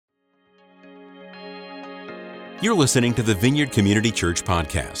You're listening to the Vineyard Community Church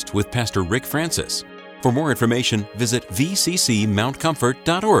podcast with Pastor Rick Francis. For more information, visit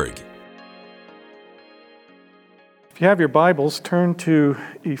vccmountcomfort.org. If you have your Bibles, turn to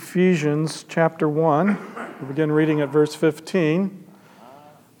Ephesians chapter 1. We'll begin reading at verse 15.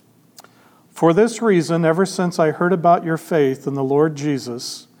 For this reason, ever since I heard about your faith in the Lord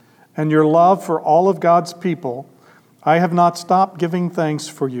Jesus and your love for all of God's people, I have not stopped giving thanks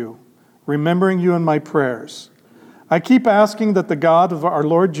for you, remembering you in my prayers. I keep asking that the God of our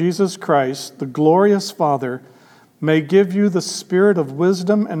Lord Jesus Christ, the glorious Father, may give you the spirit of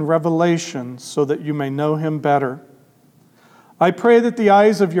wisdom and revelation so that you may know him better. I pray that the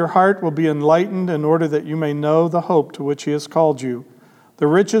eyes of your heart will be enlightened in order that you may know the hope to which he has called you, the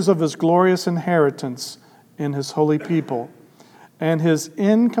riches of his glorious inheritance in his holy people, and his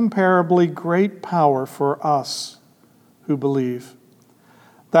incomparably great power for us who believe.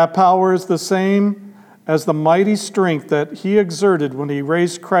 That power is the same as the mighty strength that he exerted when he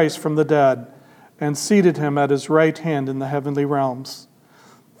raised Christ from the dead and seated him at his right hand in the heavenly realms,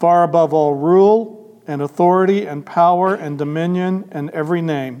 far above all rule and authority and power and dominion and every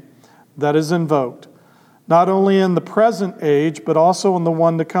name that is invoked, not only in the present age, but also in the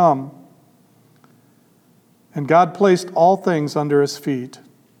one to come. And God placed all things under his feet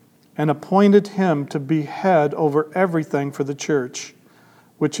and appointed him to be head over everything for the church,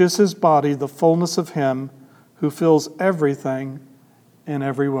 which is his body, the fullness of him who fills everything in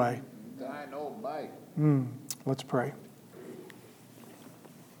every way. Let's pray.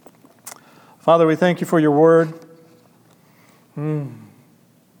 Father, we thank you for your word.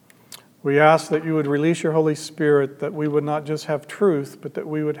 We ask that you would release your Holy Spirit, that we would not just have truth, but that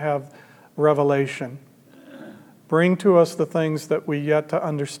we would have revelation. Bring to us the things that we yet to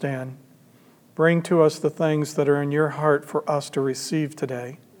understand. Bring to us the things that are in your heart for us to receive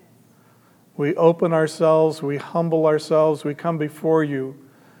today. We open ourselves, we humble ourselves, we come before you,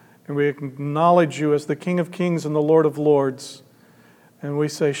 and we acknowledge you as the King of Kings and the Lord of Lords. And we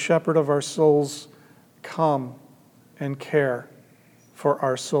say, Shepherd of our souls, come and care for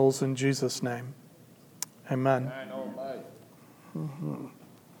our souls in Jesus' name. Amen.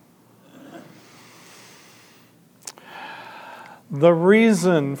 The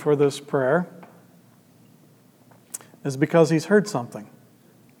reason for this prayer is because he's heard something.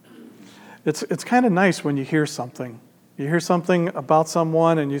 It's kind of nice when you hear something. You hear something about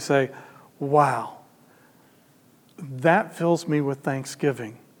someone and you say, wow, that fills me with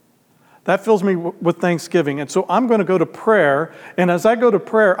thanksgiving. That fills me with thanksgiving. And so I'm going to go to prayer, and as I go to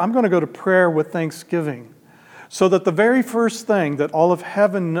prayer, I'm going to go to prayer with thanksgiving. So that the very first thing that all of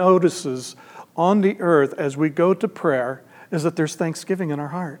heaven notices on the earth as we go to prayer is that there's thanksgiving in our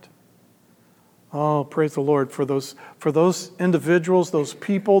heart. Oh, praise the Lord for those individuals, those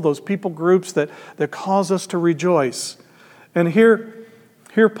people groups that cause us to rejoice. And here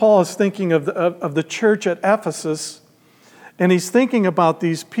Paul is thinking of the church at Ephesus, and he's thinking about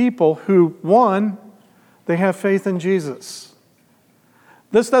these people who, one, they have faith in Jesus.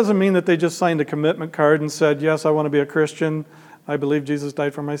 This doesn't mean that they just signed a commitment card and said, yes, I want to be a Christian. I believe Jesus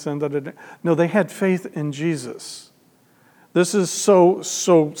died for my sins. No, they had faith in Jesus. This is so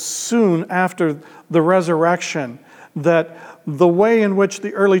soon after the resurrection that the way in which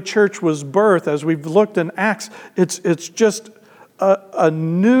the early church was birthed, as we've looked in Acts, it's just a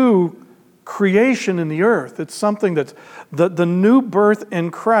new creation in the earth. It's something that's the new birth in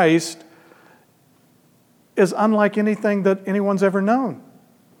Christ is unlike anything that anyone's ever known.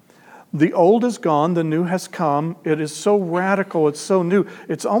 The old is gone, the new has come. It is so radical, it's so new.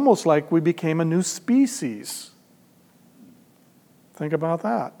 It's almost like we became a new species. Think about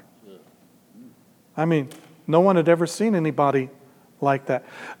that. I mean, no one had ever seen anybody like that.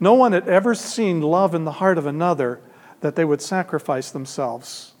 No one had ever seen love in the heart of another that they would sacrifice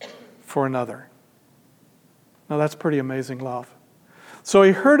themselves for another. Now that's pretty amazing love. So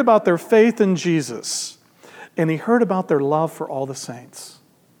he heard about their faith in Jesus, and he heard about their love for all the saints.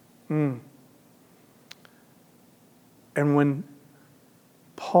 And when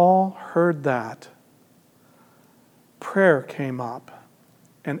Paul heard that, prayer came up.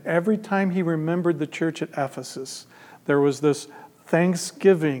 And every time he remembered the church at Ephesus, there was this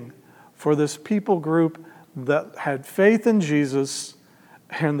thanksgiving for this people group that had faith in Jesus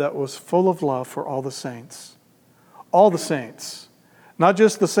and that was full of love for all the saints. All the saints. Not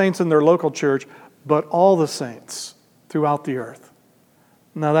just the saints in their local church, but all the saints throughout the earth.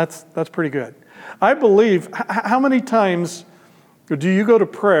 Now that's pretty good. I believe, how many times do you go to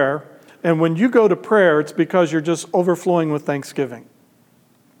prayer, and when you go to prayer, it's because you're just overflowing with thanksgiving?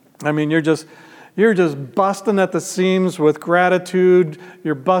 I mean, you're just, You're just busting at the seams with gratitude.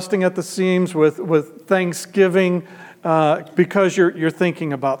 You're busting at the seams with thanksgiving because you're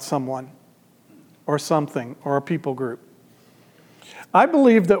thinking about someone or something or a people group. I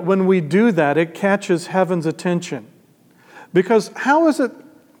believe that when we do that, it catches heaven's attention. Because how is it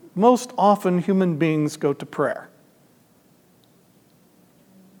most often human beings go to prayer?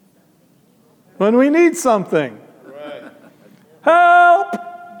 When we need something. Right. Help!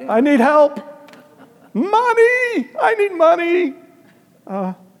 I need help. Money! I need money.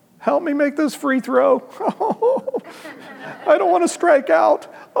 Help me make this free throw. I don't want to strike out.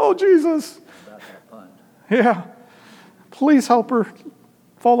 Oh, Jesus. Yeah. Please help her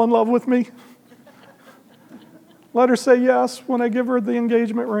fall in love with me. Let her say yes when I give her the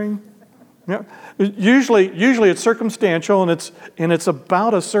engagement ring. Yeah. Usually it's circumstantial, and it's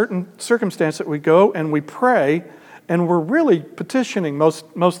about a certain circumstance that we go and we pray, and we're really petitioning most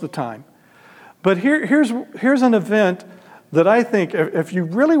of the time. But here's an event that I think if you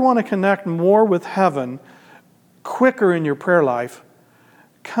really want to connect more with heaven quicker in your prayer life,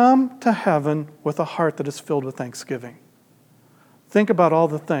 come to heaven with a heart that is filled with thanksgiving. Think about all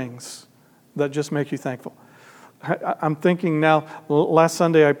the things that just make you thankful. I'm thinking now, last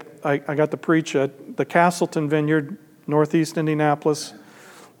Sunday I got to preach at the Castleton Vineyard, Northeast Indianapolis,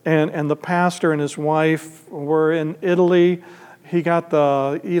 and the pastor and his wife were in Italy. He got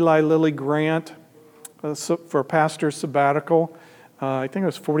the Eli Lilly grant for a pastor's sabbatical. I think it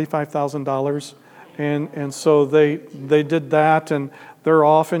was $45,000. And so they did that, and they're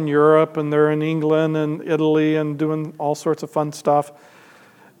off in Europe, and they're in England and Italy and doing all sorts of fun stuff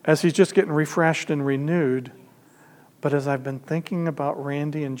as he's just getting refreshed and renewed. But as I've been thinking about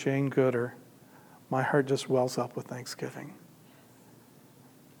Randy and Jane Gooder, my heart just wells up with thanksgiving.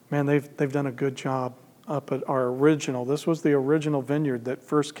 Man, they've done a good job up at our original. This was the original vineyard that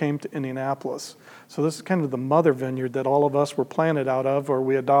first came to Indianapolis. So this is kind of the mother vineyard that all of us were planted out of or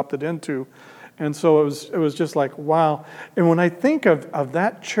we adopted into. And so it was just like, wow. And when I think of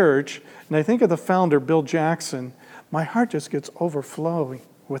that church, and I think of the founder, Bill Jackson, my heart just gets overflowing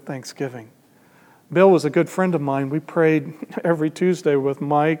with thanksgiving. Bill was a good friend of mine. We prayed every Tuesday with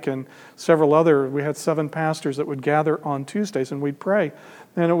Mike and several other. We had 7 pastors that would gather on Tuesdays, and we'd pray.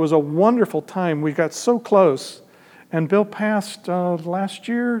 And it was a wonderful time. We got so close. And Bill passed last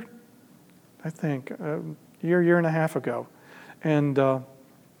year, I think, year and a half ago. And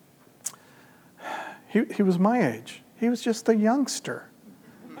he was my age. He was just a youngster.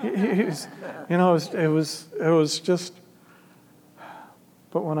 He was, it was just.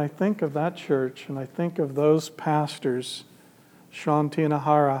 But when I think of that church and I think of those pastors, Sean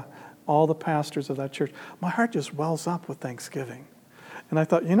Tianahara, all the pastors of that church, my heart just wells up with thanksgiving. And I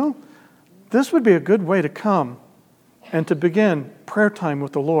thought, this would be a good way to come and to begin prayer time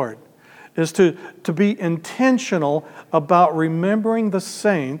with the Lord, is to be intentional about remembering the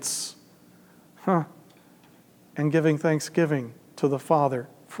saints and giving thanksgiving to the Father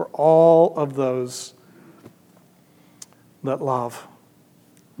for all of those that love.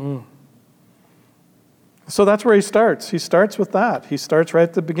 So that's where he starts. He starts with that. He starts right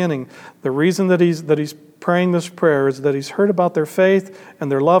at the beginning. The reason that he's praying this prayer is that he's heard about their faith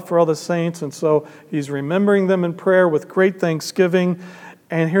and their love for all the saints, and so he's remembering them in prayer with great thanksgiving.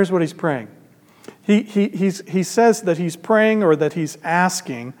 And here's what he's praying. He says that he's praying or that he's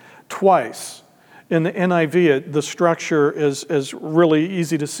asking twice. In the NIV, the structure is really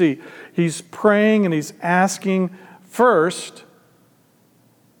easy to see. He's praying and he's asking first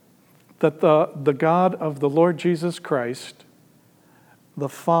that the God of the Lord Jesus Christ, the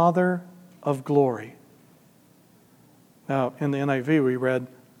Father of glory. Now, in the NIV, we read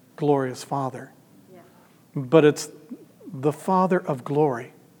glorious Father. Yeah. But it's the Father of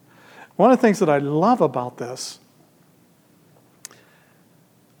glory. One of the things that I love about this,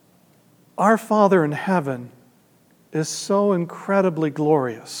 our Father in heaven is so incredibly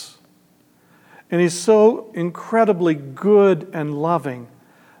glorious. And He's so incredibly good and loving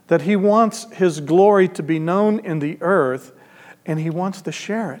that He wants His glory to be known in the earth, and He wants to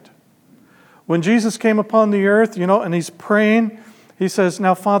share it. When Jesus came upon the earth, and He's praying, He says,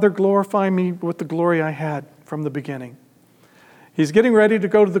 "Now, Father, glorify me with the glory I had from the beginning." He's getting ready to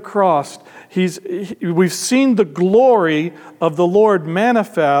go to the cross. We've seen the glory of the Lord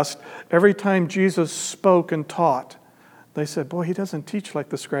manifest every time Jesus spoke and taught. They said, "Boy, He doesn't teach like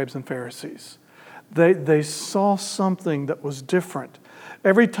the scribes and Pharisees." They saw something that was different.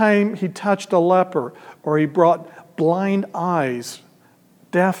 Every time He touched a leper or He brought blind eyes,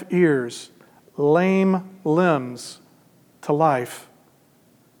 deaf ears, lame limbs to life,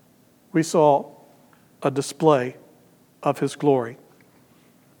 we saw a display of His glory.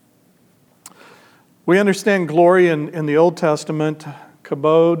 We understand glory in the Old Testament,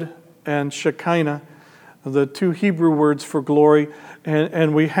 kabod and shekinah, the two Hebrew words for glory.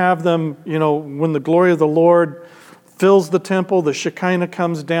 And we have them, when the glory of the Lord fills the temple, the shekinah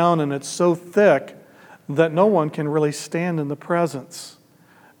comes down, and it's so thick that no one can really stand in the presence.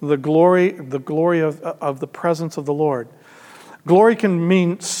 The glory of the presence of the Lord. Glory can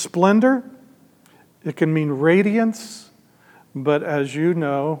mean splendor. It can mean radiance. But as you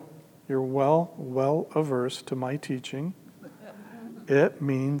know, you're well averse to my teaching. It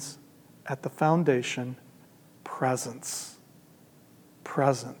means at the foundation, presence.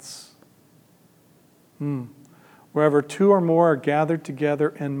 Presence. Wherever two or more are gathered together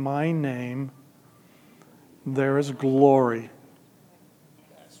in my name, there is glory.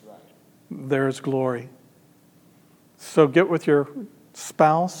 That's right. There is glory. So get with your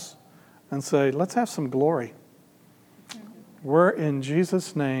spouse and say, let's have some glory. We're in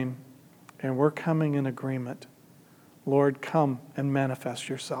Jesus' name, and we're coming in agreement. Lord, come and manifest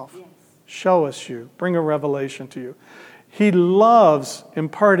yourself. Yes. Show us you. Bring a revelation to you. He loves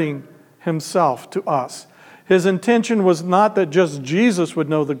imparting himself to us. His intention was not that just Jesus would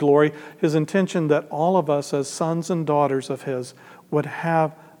know the glory. His intention that all of us as sons and daughters of his would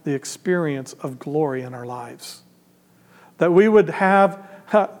have the experience of glory in our lives. That we would have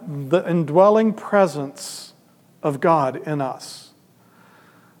the indwelling presence of God in us.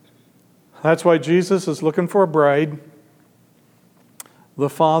 That's why Jesus is looking for a bride. The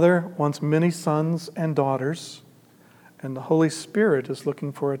Father wants many sons and daughters, and the Holy Spirit is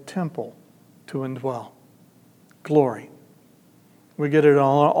looking for a temple to indwell. Glory. We get it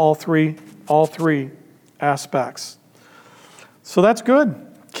on all three aspects. So that's good.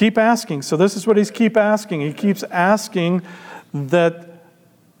 Keep asking. So this is what he's keep asking. He keeps asking that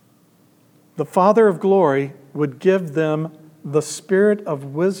the Father of glory would give them the spirit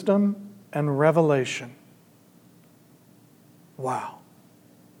of wisdom and revelation. Wow.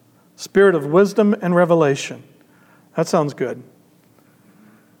 Spirit of wisdom and revelation. That sounds good.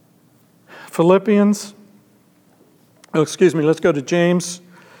 Let's go to James.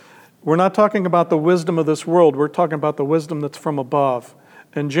 We're not talking about the wisdom of this world. We're talking about the wisdom that's from above.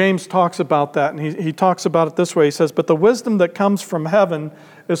 And James talks about that, and he talks about it this way. He says, but the wisdom that comes from heaven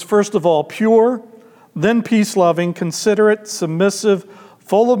is first of all pure, then peace-loving, considerate, submissive,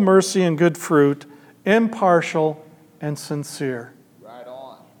 full of mercy and good fruit, impartial, and sincere. Right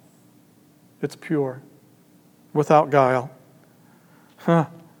on. It's pure, without guile.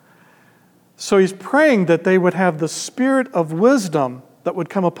 So he's praying that they would have the spirit of wisdom that would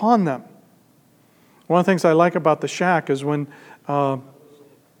come upon them. One of the things I like about the shack is when, I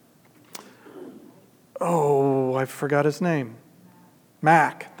forgot his name.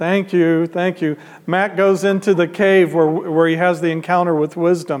 Mac. Thank you. Mac goes into the cave where he has the encounter with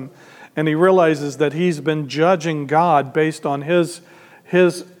wisdom, and he realizes that he's been judging God based on his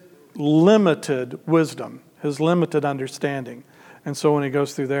limited wisdom, his limited understanding. And so when he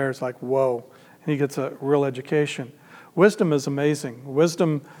goes through there, it's like, whoa. And he gets a real education. Wisdom is amazing.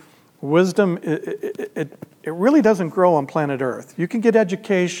 Wisdom, it really doesn't grow on planet Earth. You can get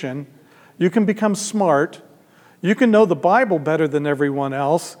education. You can become smart. You can know the Bible better than everyone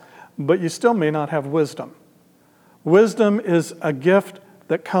else, but you still may not have wisdom. Wisdom is a gift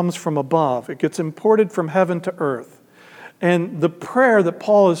that comes from above. It gets imported from heaven to earth. And the prayer that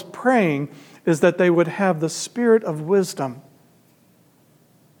Paul is praying is that they would have the spirit of wisdom.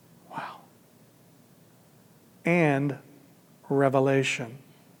 Wow. And revelation.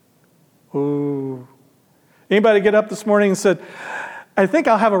 Ooh. Anybody get up this morning and said, I think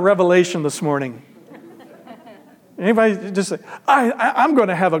I'll have a revelation this morning? Anybody just say, I'm going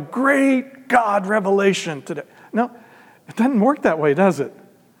to have a great God revelation today? No, it doesn't work that way, does it?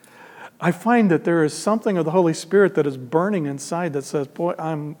 I find that there is something of the Holy Spirit that is burning inside that says, boy,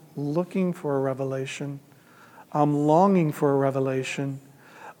 I'm looking for a revelation. I'm longing for a revelation.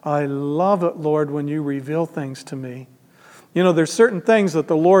 I love it, Lord, when you reveal things to me. You know, there's certain things that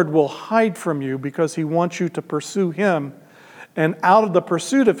the Lord will hide from you because he wants you to pursue him. And out of the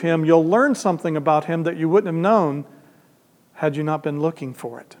pursuit of him, you'll learn something about him that you wouldn't have known had you not been looking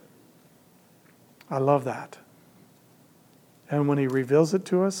for it. I love that. And when he reveals it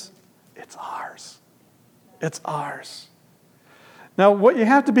to us, it's ours. It's ours. Now, what you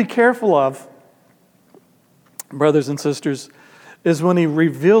have to be careful of, brothers and sisters, is when he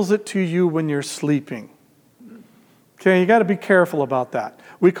reveals it to you when you're sleeping. Okay, you got to be careful about that.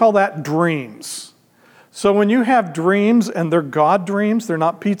 We call that dreams. So when you have dreams, and they're God dreams, they're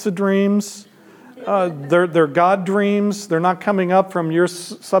not pizza dreams, they're God dreams, they're not coming up from your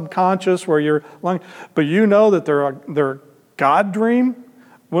subconscious where you're but you know that they're a God dream.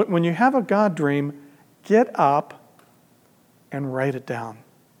 When you have a God dream, get up and write it down.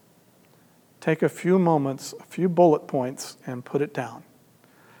 Take a few moments, a few bullet points, and put it down.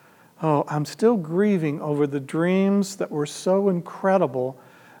 Oh, I'm still grieving over the dreams that were so incredible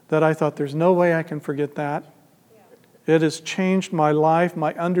that I thought there's no way I can forget that. It has changed my life.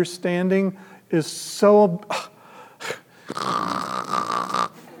 My understanding is so...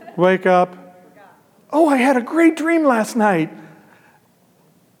 Wake up. Oh, I had a great dream last night.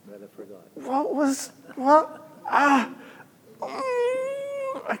 I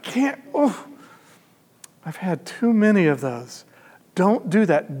can't. Oh, I've had too many of those. Don't do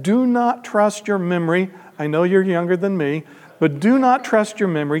that. Do not trust your memory. I know you're younger than me, but do not trust your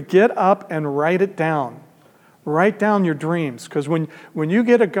memory. Get up and write it down. Write down your dreams, because when you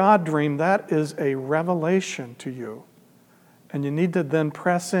get a God dream, that is a revelation to you. And you need to then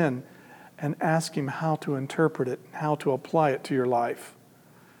press in and ask Him how to interpret it, how to apply it to your life.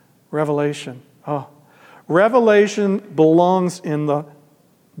 Revelation. Oh, revelation belongs in the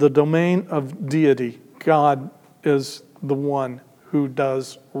domain of deity. God is the one who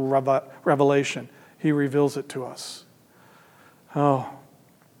does revelation. He reveals it to us. Oh,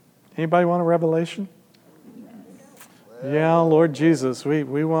 anybody want a revelation? Yeah, Lord Jesus, we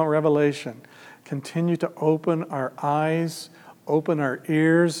want revelation. Continue to open our eyes, open our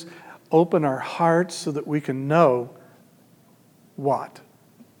ears, open our hearts so that we can know what?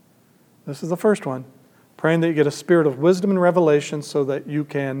 This is the first one. Praying that you get a spirit of wisdom and revelation so that you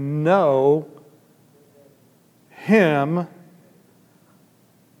can know Him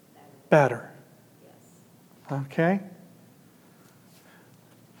better. Okay?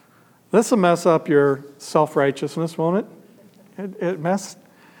 This will mess up your self-righteousness, won't it?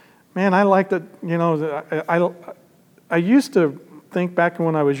 Man, I like that, I used to think back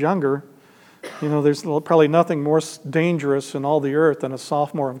when I was younger, there's probably nothing more dangerous in all the earth than a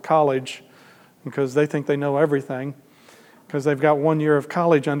sophomore in college, because they think they know everything, because they've got 1 year of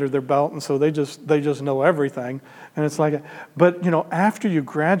college under their belt, and so they just know everything. And it's like, but after you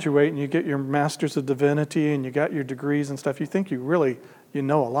graduate and you get your Master's of Divinity and you got your degrees and stuff, you think you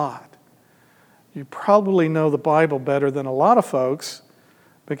know a lot. You probably know the Bible better than a lot of folks,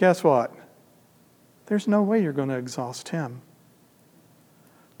 but guess what? There's no way you're going to exhaust Him.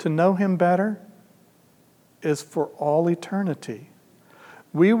 To know Him better is for all eternity.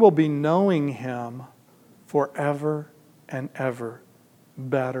 We will be knowing Him forever and ever,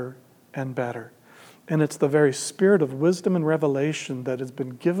 better and better. And it's the very spirit of wisdom and revelation that has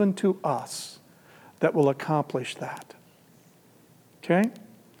been given to us that will accomplish that. Okay?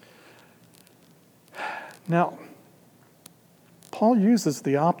 Now, Paul uses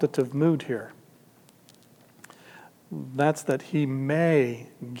the optative mood here. That's that He may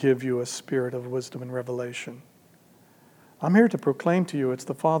give you a spirit of wisdom and revelation. I'm here to proclaim to you it's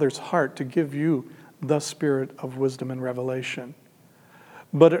the Father's heart to give you the spirit of wisdom and revelation.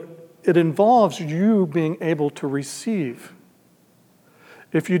 But it involves you being able to receive.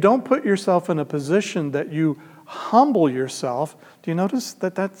 If you don't put yourself in a position that you humble yourself, do you notice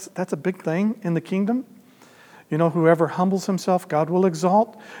that that's a big thing in the kingdom? Whoever humbles himself, God will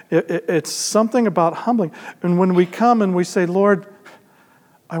exalt. It's something about humbling. And when we come and we say, Lord,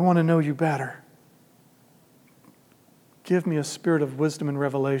 I want to know you better. Give me a spirit of wisdom and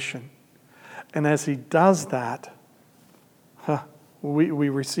revelation. And as He does that, we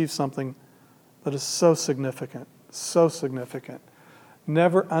receive something that is so significant, so significant.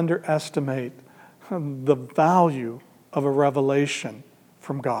 Never underestimate the value of a revelation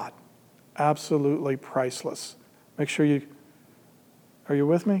from God. Absolutely priceless. Make sure are you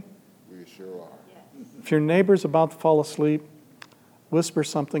with me? We sure are. If your neighbor's about to fall asleep, whisper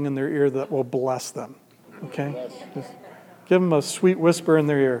something in their ear that will bless them. Okay? Just give them a sweet whisper in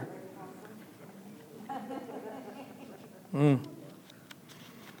their ear.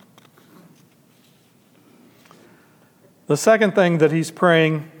 The second thing that he's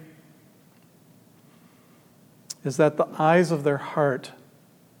praying is that the eyes of their heart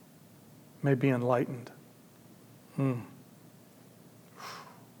may be enlightened.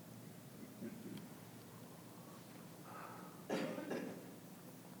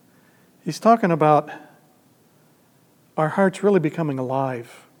 He's talking about our hearts really becoming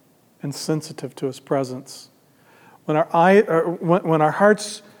alive and sensitive to His presence. When our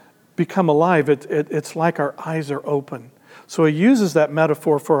hearts become alive, it's like our eyes are open. So he uses that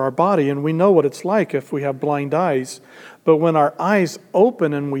metaphor for our body, and we know what it's like if we have blind eyes. But when our eyes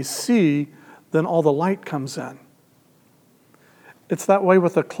open and we see, then all the light comes in. It's that way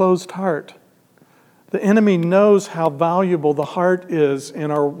with a closed heart. The enemy knows how valuable the heart is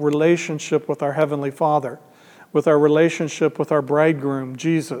in our relationship with our Heavenly Father, with our relationship with our bridegroom,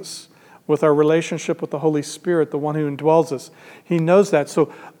 Jesus. with our relationship with the Holy Spirit, the one who indwells us. He knows that.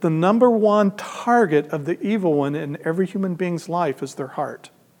 So the number one target of the evil one in every human being's life is their heart.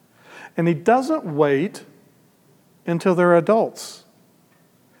 And he doesn't wait until they're adults.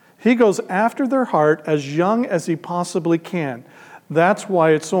 He goes after their heart as young as he possibly can. That's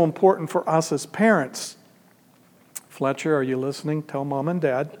why it's so important for us as parents. Fletcher, are you listening? Tell Mom and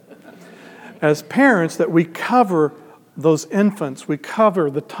Dad. As parents, that we cover those infants, we cover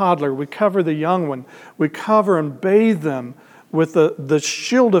the toddler, we cover the young one, we cover and bathe them with the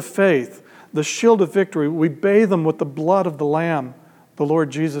shield of faith, the shield of victory. We bathe them with the blood of the Lamb, the Lord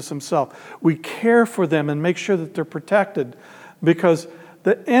Jesus himself. We care for them and make sure that they're protected, because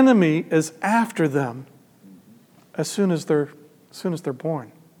the enemy is after them as soon as they're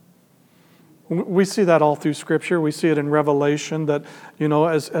born. We see that all through Scripture. We see it in Revelation that,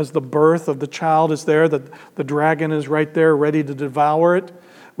 as the birth of the child is there, that the dragon is right there ready to devour it.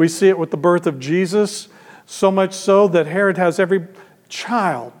 We see it with the birth of Jesus, so much so that Herod has every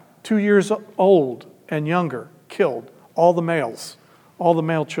child 2 years old and younger killed, all the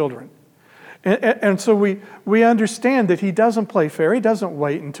male children. And so we understand that he doesn't play fair. He doesn't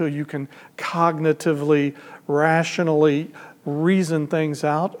wait until you can cognitively, rationally reason things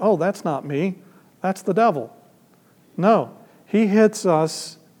out. Oh, that's not me. That's the devil. No, he hits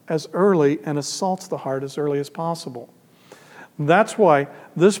us as early and assaults the heart as early as possible. That's why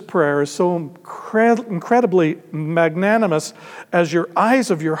this prayer is so incredibly magnanimous. As your eyes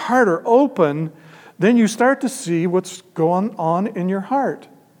of your heart are open, then you start to see what's going on in your heart.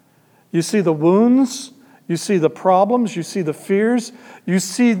 You see the wounds, you see the problems, you see the fears, you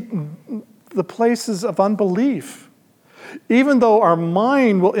see the places of unbelief. Even though our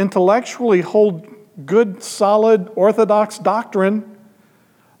mind will intellectually hold good, solid, orthodox doctrine,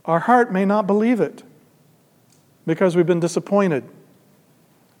 our heart may not believe it because we've been disappointed.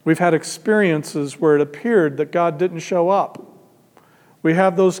 We've had experiences where it appeared that God didn't show up. We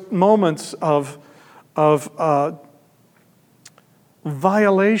have those moments of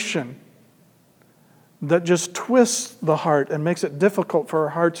violation that just twists the heart and makes it difficult for our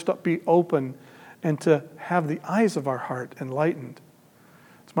hearts to be open and to have the eyes of our heart enlightened.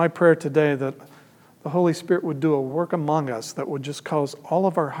 It's my prayer today that the Holy Spirit would do a work among us that would just cause all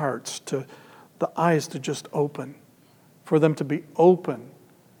of our hearts the eyes to just open, for them to be open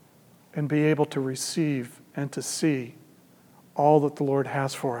and be able to receive and to see all that the Lord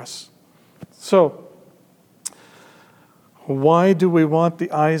has for us. So, why do we want the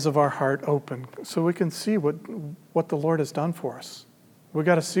eyes of our heart open? So we can see what the Lord has done for us. We've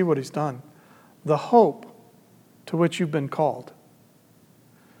got to see what he's done. The hope to which you've been called.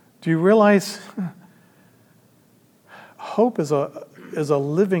 Do you realize hope is a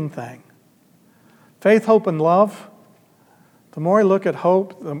living thing? Faith, hope, and love. The more I look at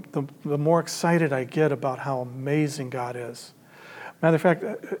hope, the more excited I get about how amazing God is. Matter of fact,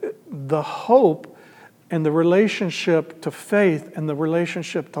 the hope and the relationship to faith and the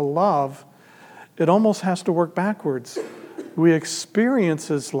relationship to love, it almost has to work backwards. We experience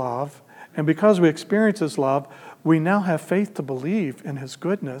his love, and because we experience his love, we now have faith to believe in his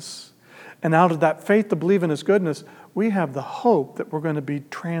goodness. And out of that faith to believe in his goodness, we have the hope that we're going to be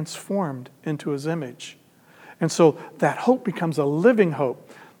transformed into his image. And so that hope becomes a living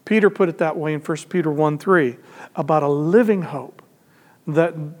hope. Peter put it that way in 1 Peter 1:3, about a living hope.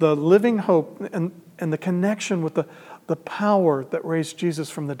 That the living hope and the connection with the power that raised Jesus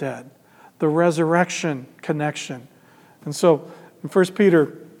from the dead. The resurrection connection. And so in 1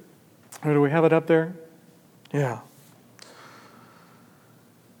 Peter, do we have it up there? Yeah.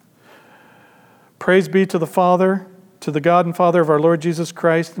 Praise be to the Father, to the God and Father of our Lord Jesus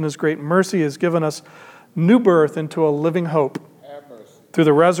Christ. In his great mercy has given us new birth into a living hope through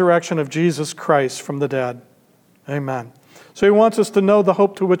the resurrection of Jesus Christ from the dead. Amen. So he wants us to know the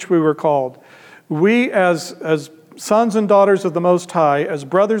hope to which we were called. We as sons and daughters of the Most High, as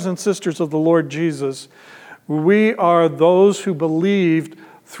brothers and sisters of the Lord Jesus, we are those who believed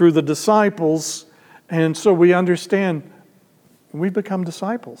through the disciples, and so we understand we become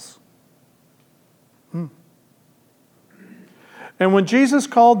disciples. And when Jesus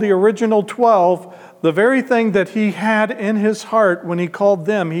called the original 12, the very thing that he had in his heart when he called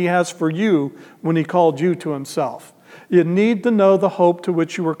them, he has for you when he called you to himself. You need to know the hope to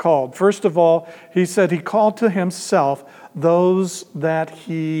which you were called. First of all, he said he called to himself those that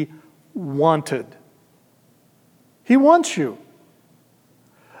he wanted. He wants you.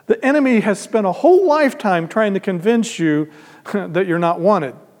 The enemy has spent a whole lifetime trying to convince you that you're not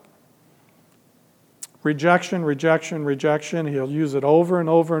wanted. Rejection, rejection, rejection. He'll use it over and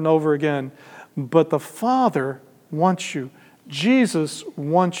over and over again. But the Father wants you. Jesus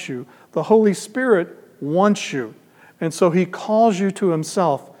wants you. The Holy Spirit wants you. And so he calls you to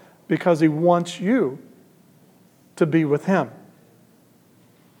himself because he wants you to be with him.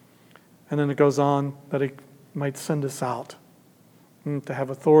 And then it goes on that he might send us out to have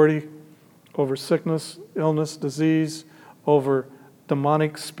authority over sickness, illness, disease, over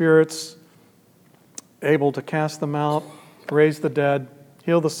demonic spirits, able to cast them out, raise the dead,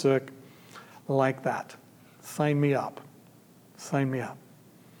 heal the sick, like that. Sign me up. Sign me up.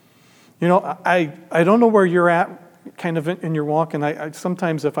 You know, I don't know where you're at kind of in your walk, and I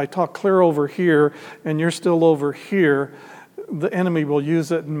sometimes if I talk clear over here and you're still over here, the enemy will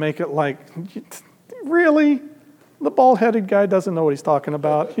use it and make it like, really? The bald-headed guy doesn't know what he's talking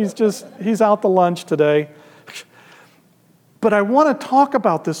about. He's out to lunch today. But I want to talk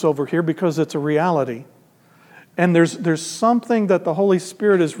about this over here because it's a reality. And there's something that the Holy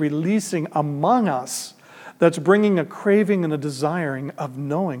Spirit is releasing among us that's bringing a craving and a desiring of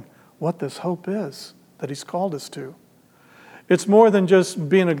knowing what this hope is that he's called us to. It's more than just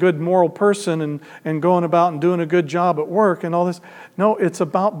being a good moral person and going about and doing a good job at work and all this. No, it's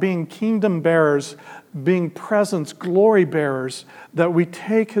about being kingdom bearers, being presence, glory bearers, that we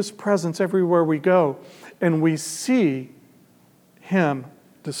take his presence everywhere we go and we see him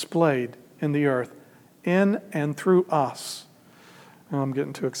displayed in the earth, in and through us. Oh, I'm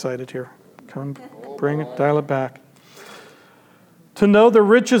getting too excited here. Come, bring it, dial it back. To know the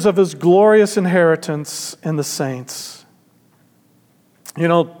riches of his glorious inheritance in the saints. You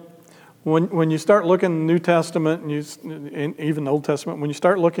know, when you start looking in the New Testament and even the Old Testament, when you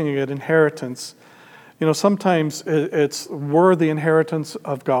start looking at inheritance, you know, sometimes we're the inheritance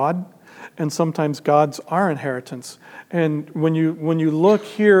of God, and sometimes God's our inheritance. And when you look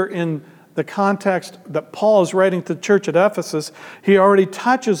here in the context that Paul is writing to the church at Ephesus, he already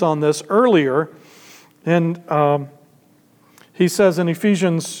touches on this earlier. And he says in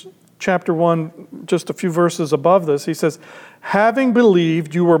Ephesians chapter 1, just a few verses above this, he says, having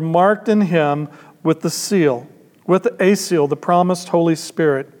believed, you were marked in him with a seal, the promised Holy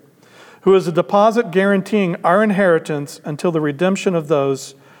Spirit, who is a deposit guaranteeing our inheritance until the redemption of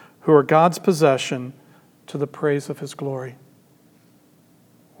those who are God's possession to the praise of his glory.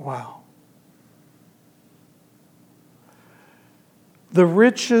 Wow. The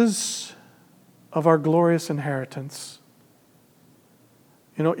riches of our glorious inheritance.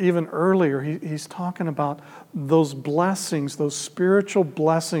 You know, even earlier, he's talking about those blessings, those spiritual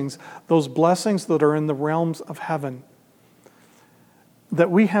blessings, those blessings that are in the realms of heaven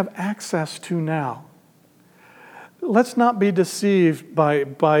that we have access to now. Let's not be deceived by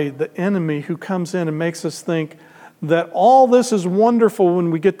the enemy who comes in and makes us think that all this is wonderful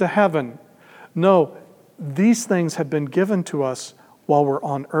when we get to heaven. No, these things have been given to us while we're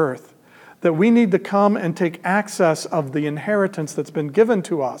on earth. That we need to come and take access of the inheritance that's been given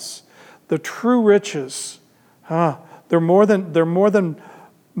to us. The true riches. They're more than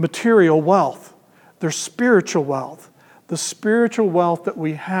material wealth. They're spiritual wealth. The spiritual wealth that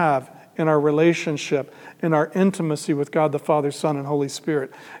we have in our relationship, in our intimacy with God the Father, Son, and Holy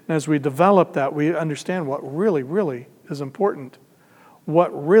Spirit. And as we develop that, we understand what really, really is important. What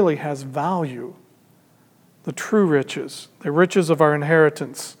really has value. The true riches. The riches of our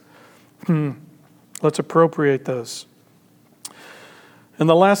inheritance. Let's appropriate those. And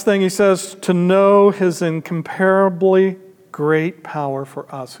the last thing he says, to know his incomparably great power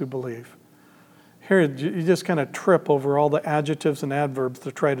for us who believe. Here, you just kind of trip over all the adjectives and adverbs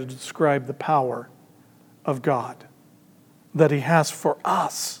to try to describe the power of God that he has for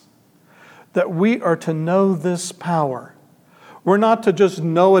us. That we are to know this power. We're not to just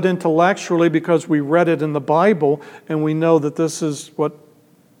know it intellectually because we read it in the Bible and we know that this is what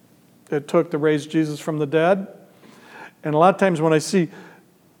it took to raise Jesus from the dead. And a lot of times when I see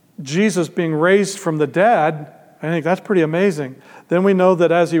Jesus being raised from the dead, I think that's pretty amazing. Then we know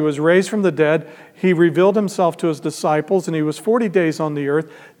that as he was raised from the dead, he revealed himself to his disciples, and he was 40 days on the earth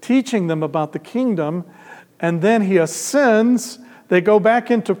teaching them about the kingdom. And then he ascends, they go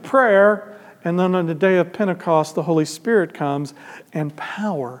back into prayer, and then on the day of Pentecost, the Holy Spirit comes, and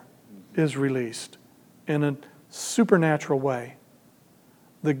power is released in a supernatural way.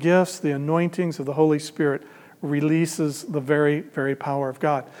 The gifts, the anointings of the Holy Spirit releases the very, very power of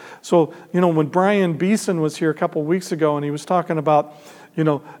God. So, when Brian Beeson was here a couple weeks ago and he was talking about,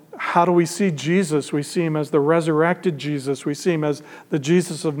 how do we see Jesus? We see him as the resurrected Jesus. We see him as the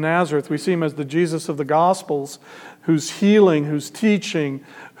Jesus of Nazareth. We see him as the Jesus of the Gospels, who's healing, who's teaching,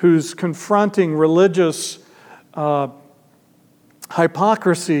 who's confronting religious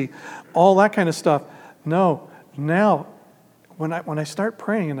hypocrisy, all that kind of stuff. No, now, when I start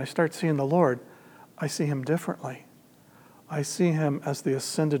praying and I start seeing the Lord, I see him differently. I see him as the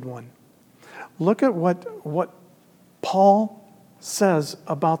ascended one. Look at what Paul says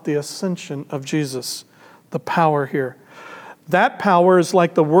about the ascension of Jesus, the power here. That power is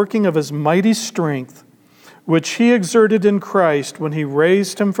like the working of his mighty strength, which he exerted in Christ when he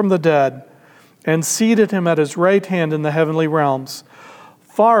raised him from the dead and seated him at his right hand in the heavenly realms,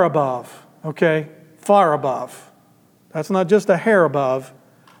 far above, okay? Far above. That's not just a hair above,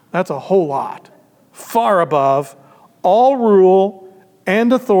 that's a whole lot. Far above all rule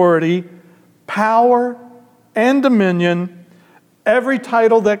and authority, power and dominion, every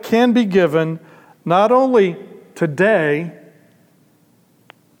title that can be given, not only today,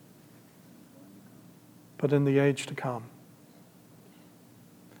 but in the age to come.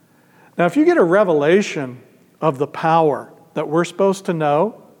 Now, if you get a revelation of the power that we're supposed to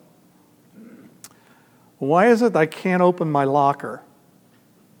know, why is it I can't open my locker?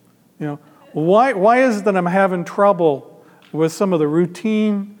 Why is it that I'm having trouble with some of the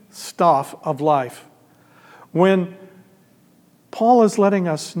routine stuff of life? When Paul is letting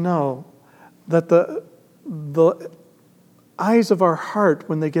us know that the eyes of our heart,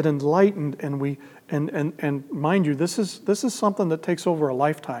 when they get enlightened, and mind you, this is something that takes over a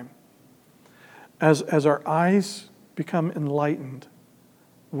lifetime. As our eyes become enlightened,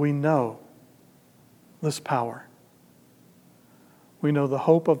 we know this power. We know the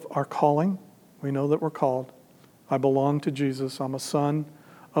hope of our calling. We know that we're called. I belong to Jesus. I'm a son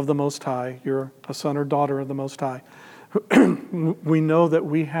of the Most High. You're a son or daughter of the Most High. We know that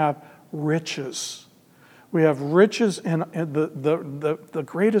we have riches. We have riches, and the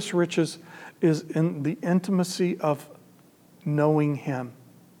greatest riches is in the intimacy of knowing Him.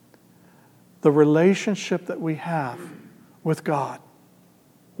 The relationship that we have with God.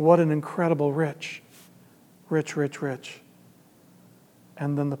 What an incredible rich.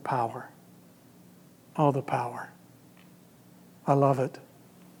 And then the power. Oh, the power. I love it.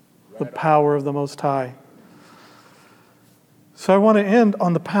 The power of the Most High. So I want to end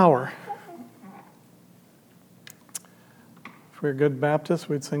on the power. If we're a good Baptist,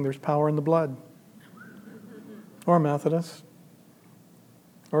 we'd sing there's power in the blood. Or Methodist.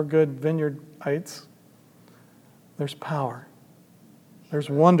 Or good Vineyardites. There's power. There's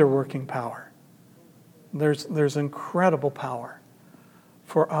wonder-working power. There's incredible power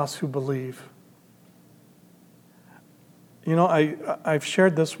for us who believe. I've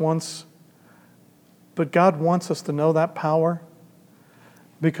shared this once, but God wants us to know that power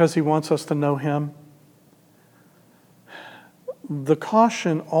because He wants us to know Him. The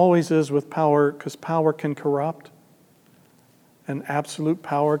caution always is with power, because power can corrupt, and absolute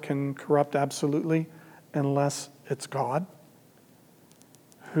power can corrupt absolutely unless it's God,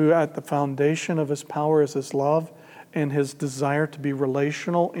 who at the foundation of His power is His love and His desire to be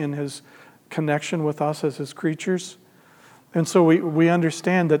relational in His connection with us as His creatures. And so we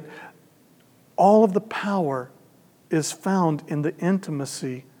understand that all of the power is found in the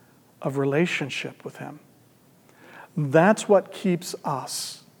intimacy of relationship with Him. That's what keeps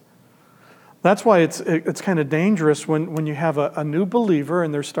us. That's why it's kind of dangerous when you have a new believer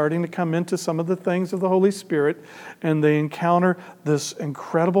and they're starting to come into some of the things of the Holy Spirit and they encounter this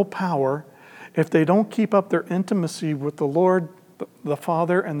incredible power. If they don't keep up their intimacy with the Lord, the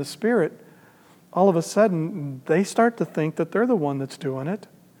Father, and the Spirit, all of a sudden they start to think that they're the one that's doing it.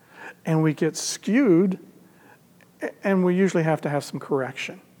 And we get skewed, and we usually have to have some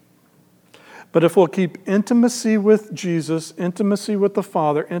correction. But if we'll keep intimacy with Jesus, intimacy with the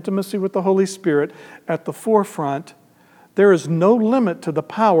Father, intimacy with the Holy Spirit at the forefront, there is no limit to the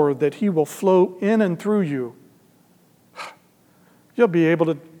power that He will flow in and through you. You'll be able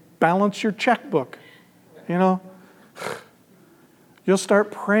to balance your checkbook, You'll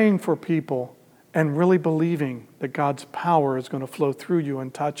start praying for people and really believing that God's power is going to flow through you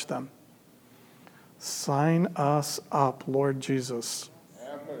and touch them. Sign us up, Lord Jesus.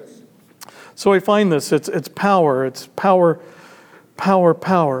 So we find this. It's power. It's power.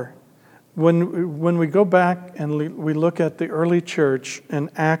 When we go back and we look at the early church in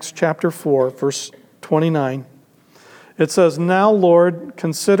Acts chapter 4, verse 29, it says, "Now, Lord,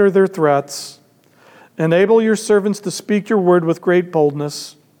 consider their threats. Enable your servants to speak your word with great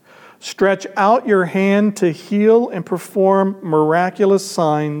boldness. Stretch out your hand to heal and perform miraculous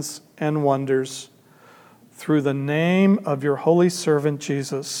signs and wonders through the name of your holy servant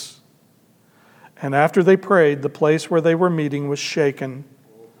Jesus." And after they prayed, the place where they were meeting was shaken,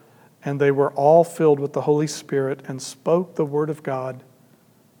 and they were all filled with the Holy Spirit and spoke the word of God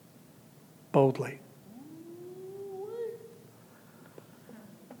boldly.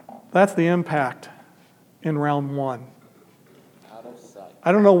 That's the impact in round one.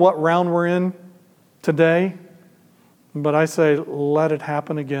 I don't know what round we're in today, but I say, let it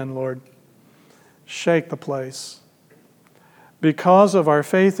happen again, Lord. shake the place. Because of our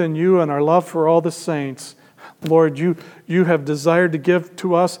faith in you and our love for all the saints, Lord, you have desired to give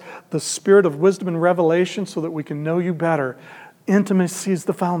to us the spirit of wisdom and revelation so that we can know you better. Intimacy is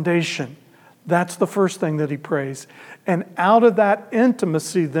the foundation. That's the first thing that he prays. And out of that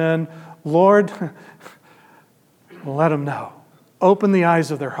intimacy then, Lord, let them know. Open the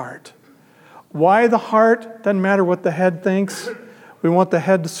eyes of their heart. Why the heart? Doesn't matter what the head thinks. We want the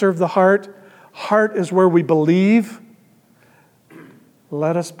head to serve the heart. Heart is where we believe.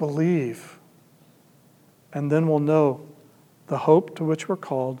 Let us believe. And then we'll know the hope to which we're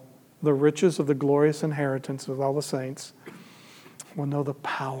called, the riches of the glorious inheritance of all the saints. We'll know the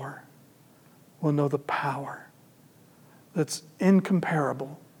power. We'll know the power that's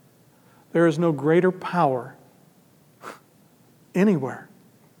incomparable. There is no greater power anywhere.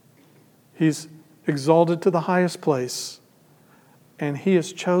 He's exalted to the highest place, and he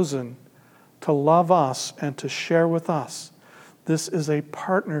has chosen to love us and to share with us. This is a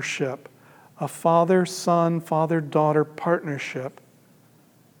partnership, a father-son, father-daughter partnership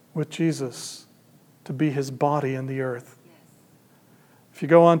with Jesus to be his body in the earth. Yes. If you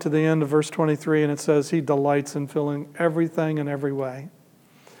go on to the end of verse 23, and it says, he delights in filling everything in every way.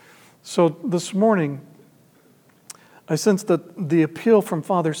 So this morning, I sense that the appeal from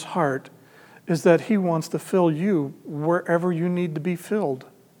Father's heart is that he wants to fill you wherever you need to be filled.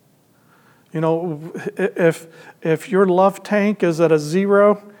 You know, if your love tank is at a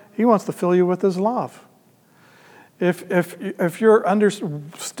 0, he wants to fill you with his love. If your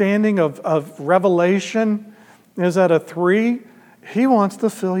understanding of revelation is at a 3, he wants to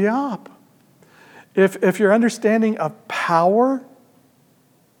fill you up. If your understanding of power,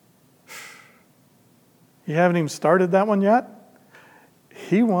 you haven't even started that one yet,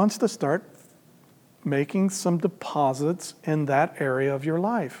 he wants to start making some deposits in that area of your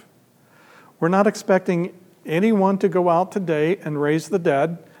life. We're not expecting anyone to go out today and raise the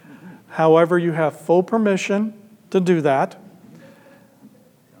dead. However, you have full permission to do that.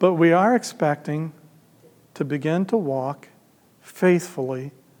 But we are expecting to begin to walk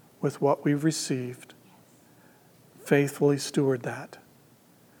faithfully with what we've received. Faithfully steward that.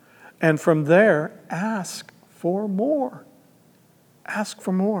 And from there, ask for more. Ask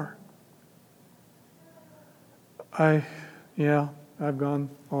for more. I've gone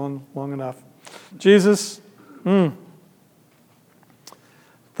on long enough. Jesus,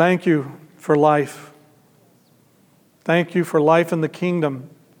 thank you for life. Thank you for life in the kingdom.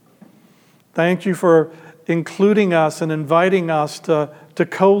 Thank you for including us and inviting us to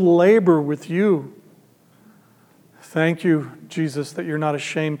co-labor with you. Thank you, Jesus, that you're not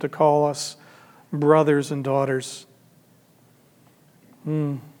ashamed to call us brothers and daughters.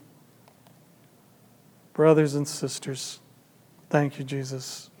 Brothers and sisters. Thank you,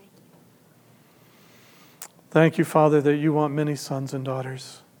 Jesus. Thank you, Father, that you want many sons and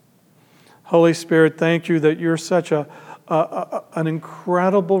daughters. Holy Spirit, thank you that you're such an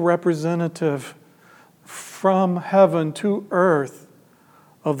incredible representative from heaven to earth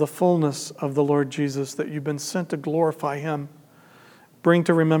of the fullness of the Lord Jesus, that you've been sent to glorify him, bring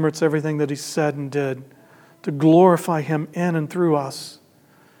to remembrance everything that he said and did, to glorify him in and through us.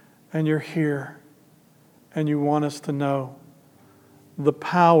 And you're here, and you want us to know the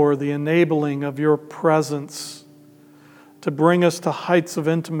power, the enabling of your presence to bring us to heights of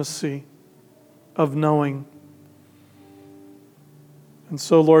intimacy, of knowing. And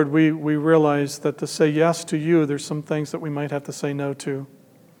so, Lord, we realize that to say yes to you, there's some things that we might have to say no to.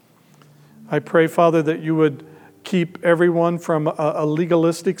 I pray, Father, that you would keep everyone from a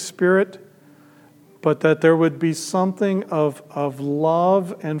legalistic spirit, but that there would be something of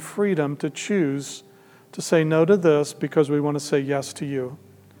love and freedom to choose to say no to this because we want to say yes to you,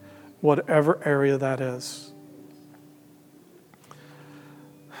 whatever area that is.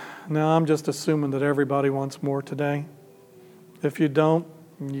 Now, I'm just assuming that everybody wants more today. If you don't,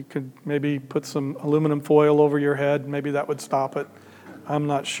 you could maybe put some aluminum foil over your head. Maybe that would stop it. I'm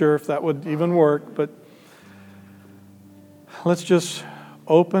not sure if that would even work, but let's just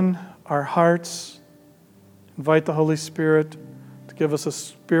open our hearts, invite the Holy Spirit to give us a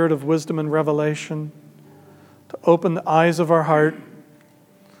spirit of wisdom and revelation, to open the eyes of our heart.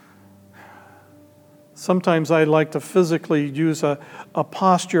 Sometimes I like to physically use a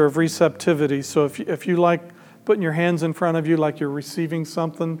posture of receptivity. So if you like putting your hands in front of you like you're receiving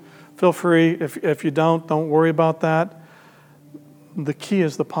something, feel free. If you don't worry about that. The key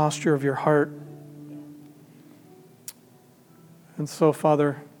is the posture of your heart. And so,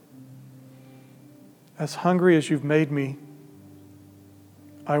 Father, as hungry as you've made me,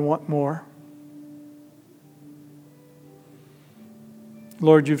 I want more.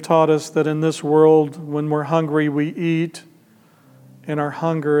 Lord, you've taught us that in this world, when we're hungry, we eat, and our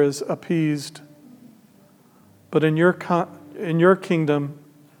hunger is appeased. But in your kingdom,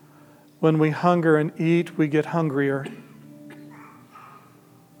 when we hunger and eat, we get hungrier.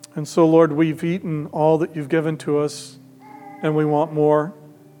 And so, Lord, we've eaten all that you've given to us, and we want more.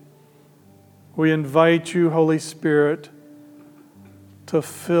 We invite you, Holy Spirit, to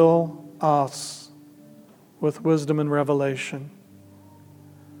fill us with wisdom and revelation.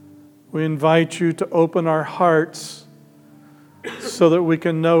 We invite you to open our hearts so that we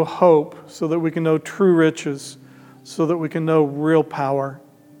can know hope, so that we can know true riches, so that we can know real power.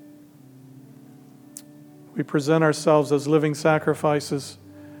 We present ourselves as living sacrifices.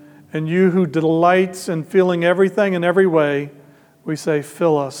 And you who delights in feeling everything in every way, we say,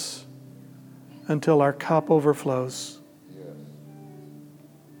 fill us until our cup overflows. Yes.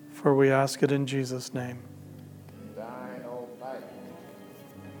 For we ask it in Jesus' name. Thine, O light.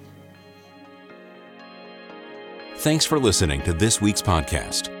 Thanks for listening to this week's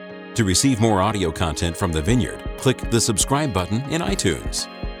podcast. To receive more audio content from the Vineyard, click the subscribe button in iTunes.